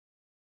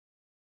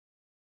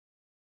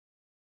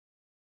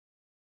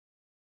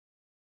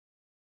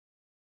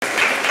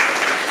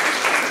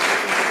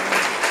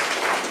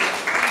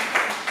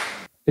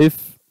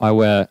If I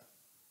were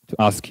to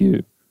ask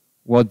you,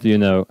 what do you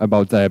know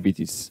about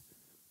diabetes?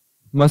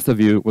 Most of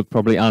you would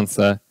probably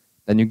answer,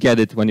 then you get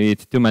it when you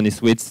eat too many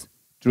sweets,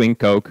 drink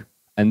Coke,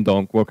 and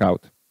don't work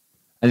out.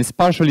 And it's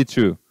partially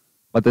true,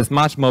 but there's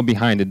much more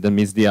behind it than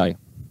meets the eye.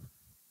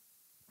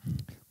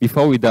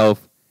 Before we delve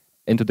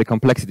into the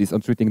complexities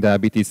of treating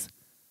diabetes,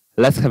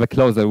 let's have a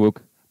closer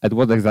look at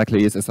what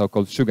exactly is a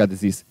so-called sugar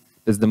disease.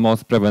 That's the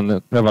most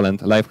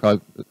prevalent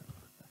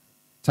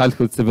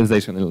childhood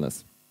civilization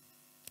illness.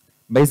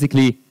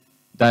 Basically,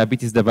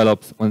 diabetes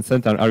develops when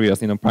certain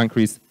areas in the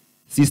pancreas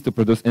cease to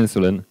produce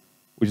insulin,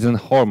 which is a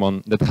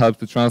hormone that helps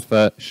to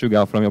transfer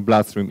sugar from your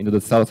bloodstream into the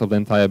cells of the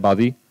entire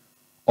body,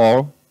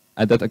 or,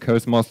 and that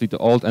occurs mostly to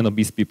old and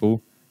obese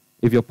people,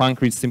 if your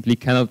pancreas simply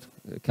cannot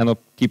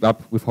keep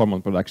up with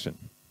hormone production.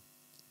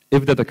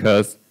 If that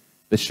occurs,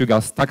 the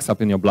sugar stacks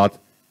up in your blood,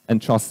 and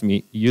trust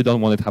me, you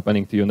don't want it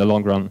happening to you in the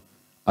long run,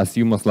 as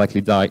you most likely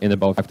die in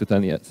about 5 to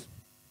 10 years.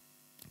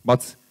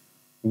 But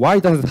why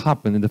does it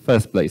happen in the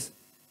first place?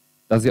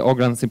 Does your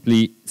organ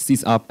simply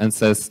seize up and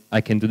says,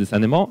 I can't do this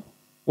anymore?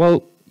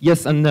 Well,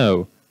 yes and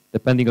no,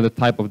 depending on the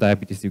type of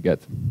diabetes you get.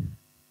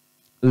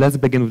 Let's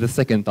begin with the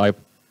second type,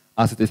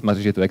 as it is much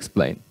easier to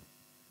explain.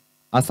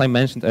 As I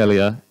mentioned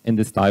earlier, in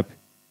this type,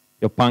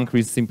 your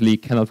pancreas simply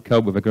cannot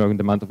cope with a growing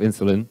demand of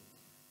insulin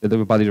that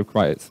your body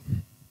requires.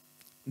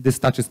 This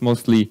touches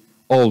mostly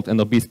old and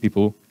obese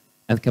people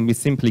and can be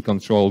simply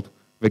controlled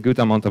with a good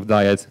amount of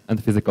diet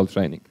and physical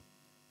training.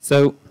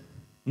 So,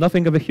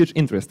 nothing of a huge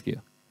interest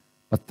here.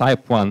 But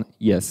type 1,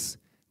 yes,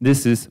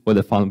 this is where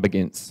the fun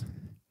begins.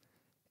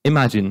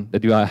 Imagine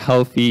that you are a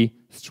healthy,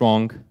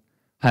 strong,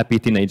 happy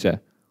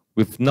teenager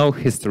with no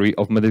history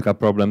of medical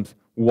problems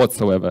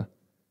whatsoever.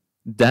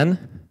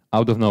 Then,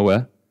 out of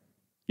nowhere,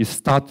 you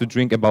start to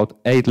drink about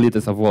 8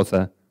 liters of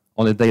water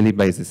on a daily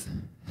basis,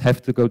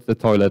 have to go to the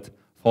toilet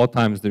 4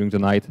 times during the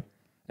night,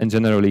 and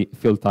generally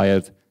feel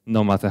tired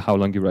no matter how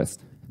long you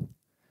rest.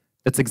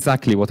 That's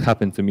exactly what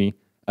happened to me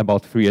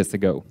about 3 years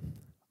ago.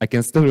 I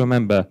can still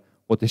remember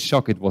what a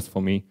shock it was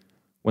for me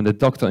when the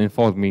doctor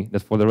informed me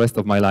that for the rest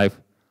of my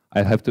life,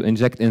 I have to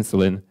inject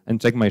insulin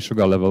and check my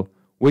sugar level,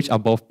 which are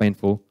both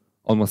painful,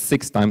 almost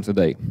 6 times a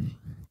day.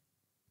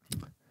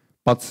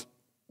 But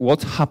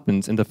what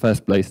happened in the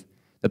first place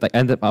that I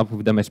ended up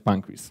with damaged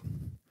pancreas?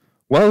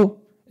 Well,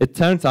 it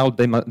turns out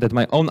that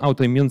my own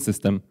autoimmune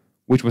system,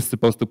 which was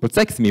supposed to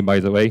protect me, by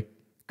the way,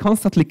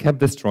 constantly kept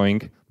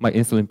destroying my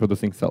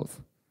insulin-producing cells.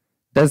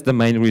 That's the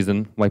main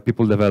reason why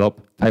people develop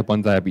type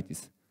 1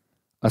 diabetes.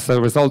 As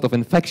a result of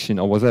infection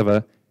or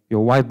whatever,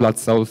 your white blood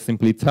cells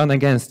simply turn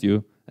against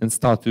you and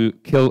start to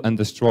kill and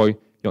destroy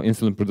your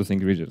insulin-producing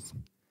regions.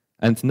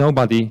 And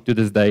nobody to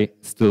this day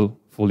still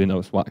fully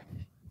knows why.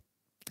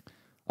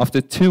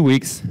 After 2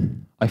 weeks,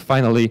 I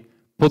finally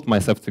put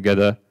myself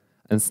together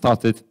and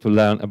started to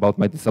learn about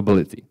my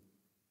disability.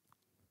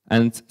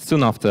 And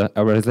soon after,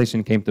 a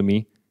realization came to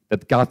me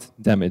that, God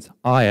damn it,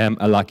 I am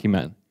a lucky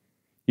man.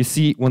 You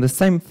see, when the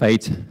same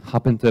fate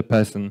happened to a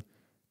person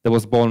that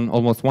was born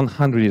almost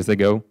 100 years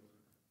ago,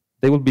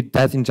 they would be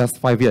dead in just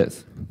 5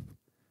 years.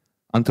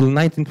 Until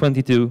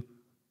 1922,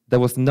 there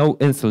was no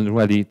insulin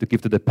ready to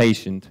give to the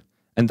patient,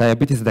 and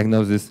diabetes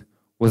diagnosis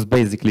was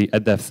basically a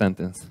death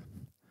sentence.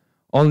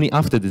 Only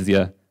after this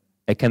year,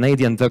 a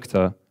Canadian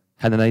doctor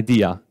had an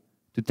idea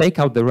to take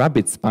out the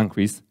rabbit's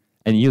pancreas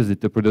and use it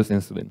to produce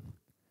insulin.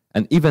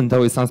 And even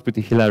though it sounds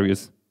pretty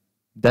hilarious,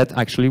 that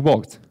actually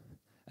worked,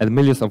 and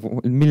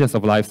millions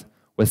of lives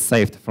were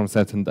saved from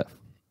certain death.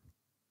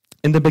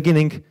 In the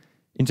beginning,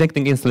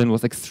 injecting insulin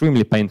was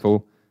extremely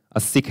painful,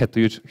 as sick had to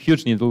use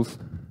huge needles,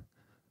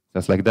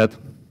 just like that,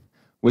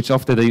 which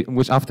after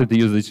the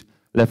usage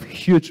left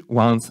huge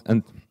wounds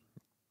and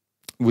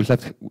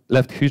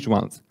left huge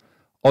wounds.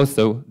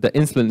 Also, the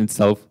insulin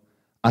itself,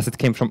 as it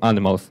came from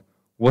animals,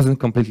 wasn't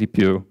completely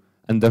pure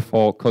and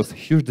therefore caused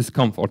huge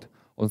discomfort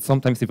or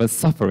sometimes even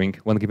suffering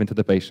when given to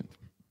the patient.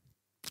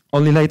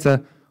 Only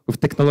later, with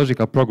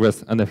technological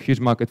progress and a huge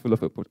market full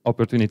of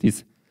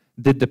opportunities,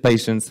 did the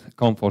patient's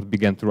comfort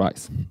begin to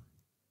rise.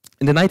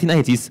 In the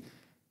 1980s,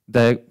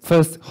 the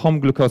first home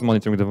glucose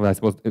monitoring device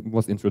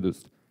was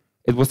introduced.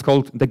 It was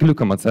called the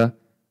glucometer,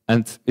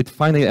 and it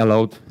finally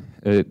allowed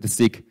the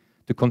sick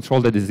to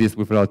control the disease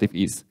with relative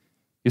ease.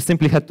 You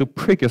simply had to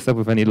prick yourself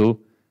with a needle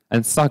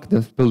and suck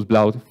the spilled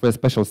blood through a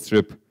special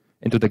strip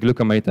into the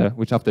glucometer,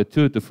 which after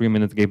 2 to 3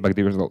 minutes gave back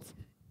the results.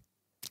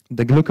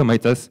 The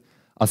glucometers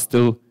are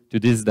still, to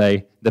this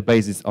day, the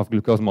basis of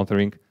glucose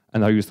monitoring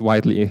and are used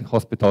widely in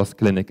hospitals,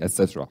 clinics,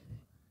 etc.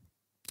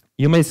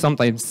 You may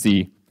sometimes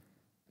see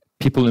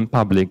people in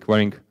public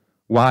wearing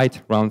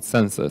white, round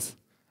sensors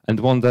and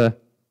wonder,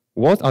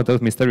 what are those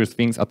mysterious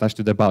things attached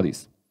to their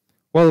bodies?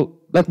 Well,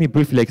 let me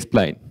briefly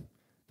explain.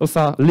 Those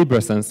are Libre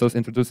sensors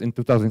introduced in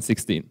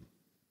 2016.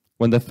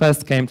 When they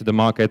first came to the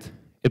market,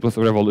 it was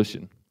a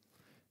revolution.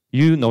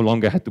 You no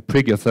longer had to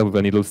prick yourself with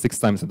a needle 6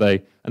 times a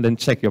day and then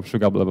check your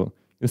sugar level.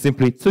 You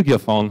simply took your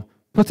phone,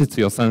 put it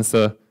to your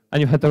sensor,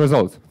 and you had the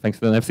result, thanks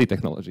to the NFC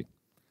technology.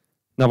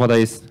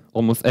 Nowadays,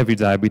 almost every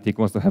diabetic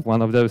wants to have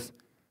one of those,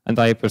 and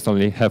I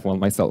personally have one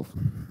myself.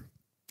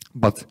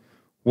 But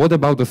what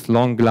about those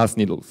long glass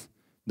needles?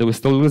 Do we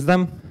still use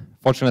them?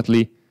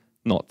 Fortunately,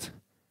 not.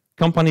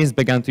 Companies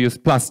began to use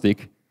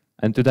plastic,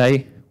 and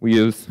today we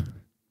use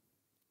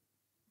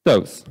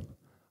those.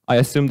 I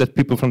assume that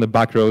people from the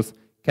back rows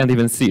can't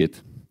even see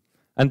it.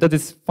 And that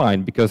is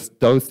fine, because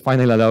those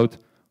finally allowed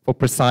for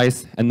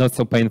precise and not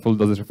so painful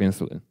dosage of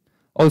insulin.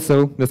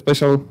 Also, the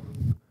special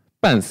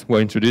pens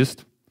were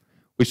introduced,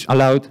 which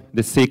allowed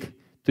the sick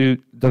to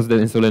dose the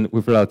insulin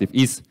with relative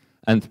ease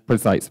and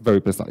precise,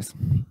 very precise.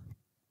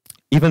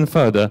 Even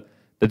further,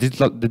 the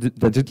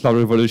digital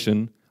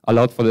revolution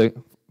allowed for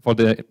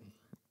the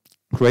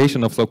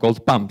creation of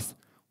so-called pumps,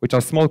 which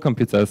are small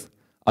computers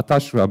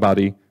attached to our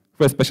body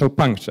through a special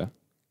puncture.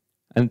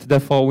 And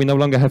therefore, we no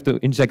longer have to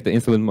inject the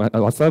insulin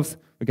ourselves.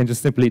 We can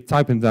just simply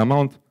type in the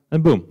amount,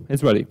 and boom,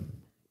 it's ready.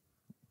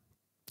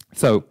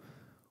 So,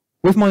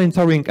 with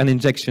monitoring and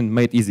injection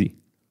made easy,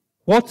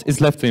 what is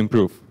left to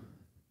improve?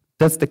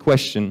 That's the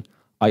question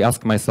I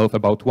asked myself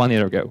about 1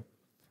 year ago.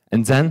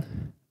 And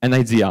then an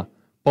idea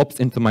pops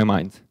into my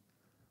mind.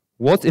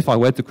 What if I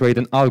were to create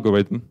an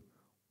algorithm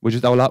which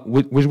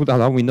would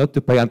allow me not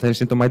to pay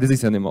attention to my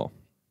disease anymore?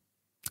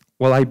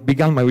 Well, I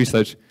began my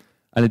research,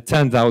 and it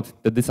turned out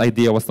that this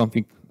idea was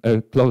something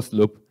a closed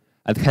loop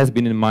and has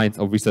been in mind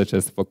of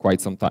researchers for quite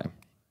some time.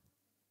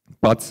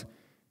 But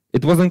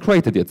it wasn't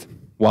created yet.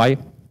 Why?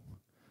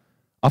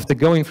 After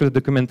going through the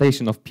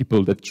documentation of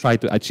people that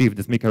tried to achieve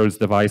this microRULES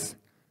device,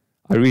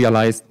 I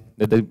realized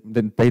that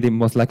they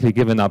most likely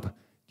given up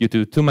due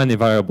to too many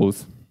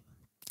variables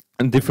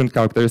and different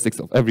characteristics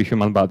of every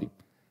human body,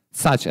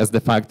 such as the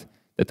fact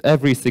that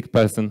every sick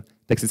person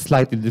takes a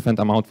slightly different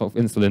amount of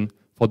insulin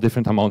for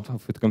different amount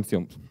of it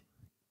consumed.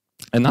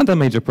 Another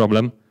major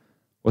problem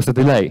was the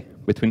delay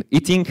between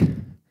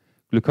eating,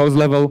 glucose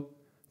level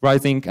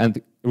rising,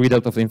 and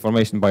readout of the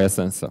information by a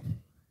sensor.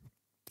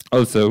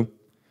 Also,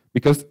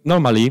 because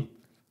normally,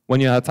 when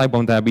you are a type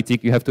 1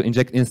 diabetic, you have to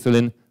inject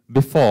insulin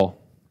before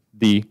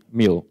the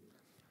meal.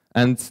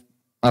 And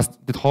as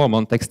the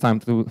hormone takes time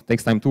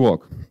to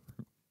work.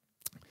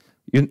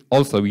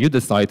 You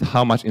decide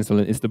how much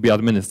insulin is to be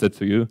administered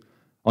to you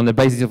on the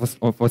basis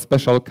of a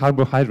special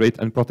carbohydrate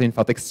and protein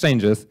fat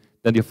exchanges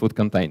that your food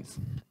contains.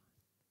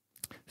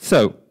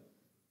 So,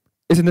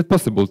 isn't it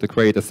possible to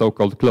create a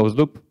so-called closed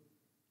loop?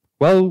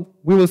 Well,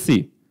 we will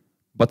see.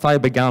 But I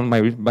began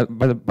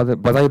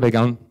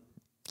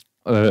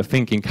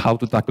thinking how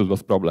to tackle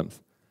those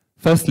problems.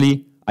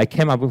 Firstly, I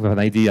came up with an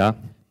idea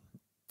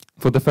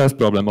for the first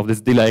problem of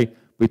this delay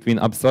between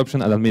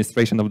absorption and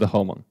administration of the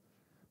hormone.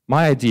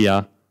 My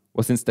idea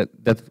was instead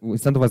of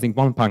using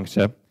one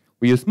puncture,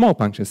 we use more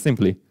punctures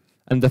simply,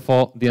 and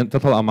therefore the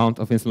total amount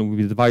of insulin will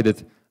be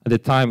divided, and the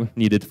time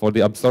needed for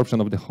the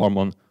absorption of the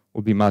hormone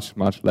will be much,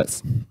 much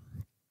less.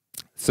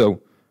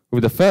 So,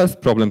 with the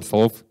first problem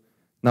solved,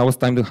 now it's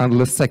time to handle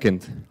the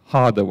second,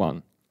 harder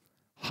one.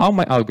 How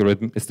my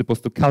algorithm is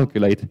supposed to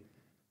calculate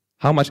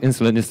how much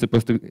insulin it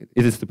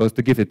is supposed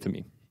to give it to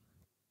me.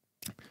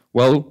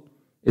 Well,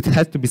 it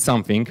had to be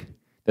something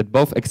that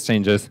both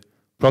exchanges,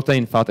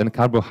 protein, fat, and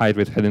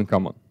carbohydrate, had in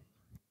common.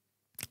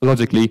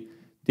 Logically,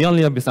 the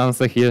only obvious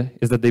answer here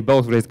is that they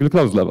both raise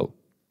glucose level.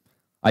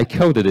 I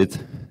coded it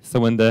so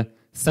when the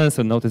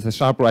sensor noticed a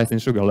sharp rise in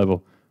sugar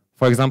level,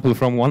 for example,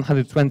 from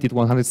 120 to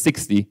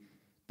 160,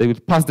 they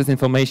would pass this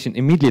information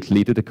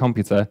immediately to the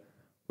computer,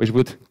 which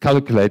would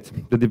calculate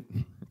the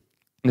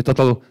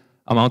total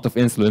amount of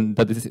insulin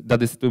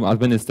that is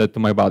administered to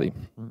my body.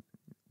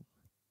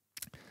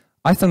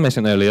 As I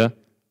mentioned earlier,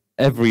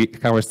 every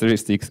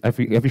characteristics,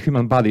 every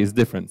human body is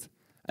different.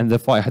 And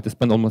therefore, I had to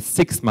spend almost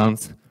 6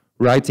 months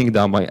writing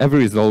down my every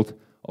result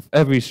of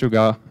every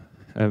sugar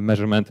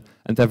measurement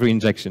and every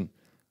injection.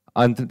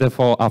 And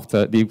therefore,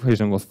 after the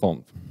equation was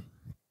formed.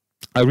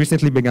 I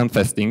recently began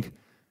testing,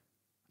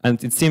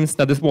 and it seems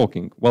that it's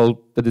working.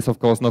 Well, that is, of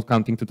course, not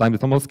counting the time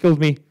that almost killed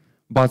me,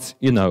 but,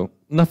 you know,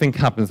 nothing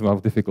happens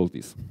without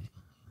difficulties.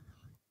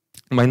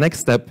 My next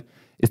step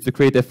is to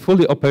create a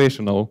fully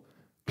operational,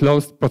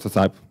 closed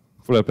prototype,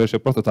 fully operational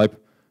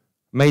prototype,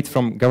 made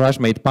from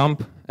garage-made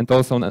pump and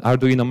also an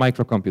Arduino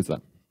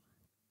microcomputer.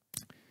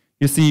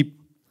 You see,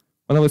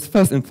 when I was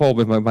first involved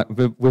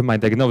with my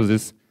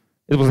diagnosis,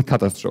 it was a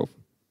catastrophe.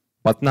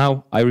 But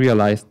now I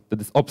realized that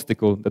this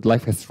obstacle that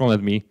life has thrown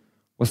at me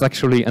was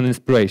actually an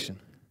inspiration.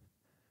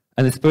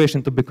 An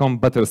inspiration to become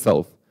better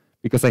self,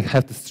 because I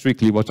have to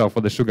strictly watch out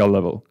for the sugar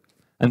level.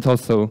 And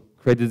also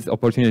created this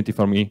opportunity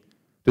for me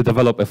to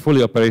develop a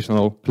fully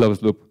operational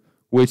closed loop,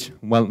 which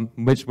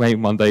may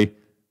one day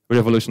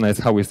revolutionize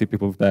how we see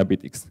people with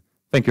diabetes.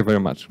 Thank you very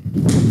much.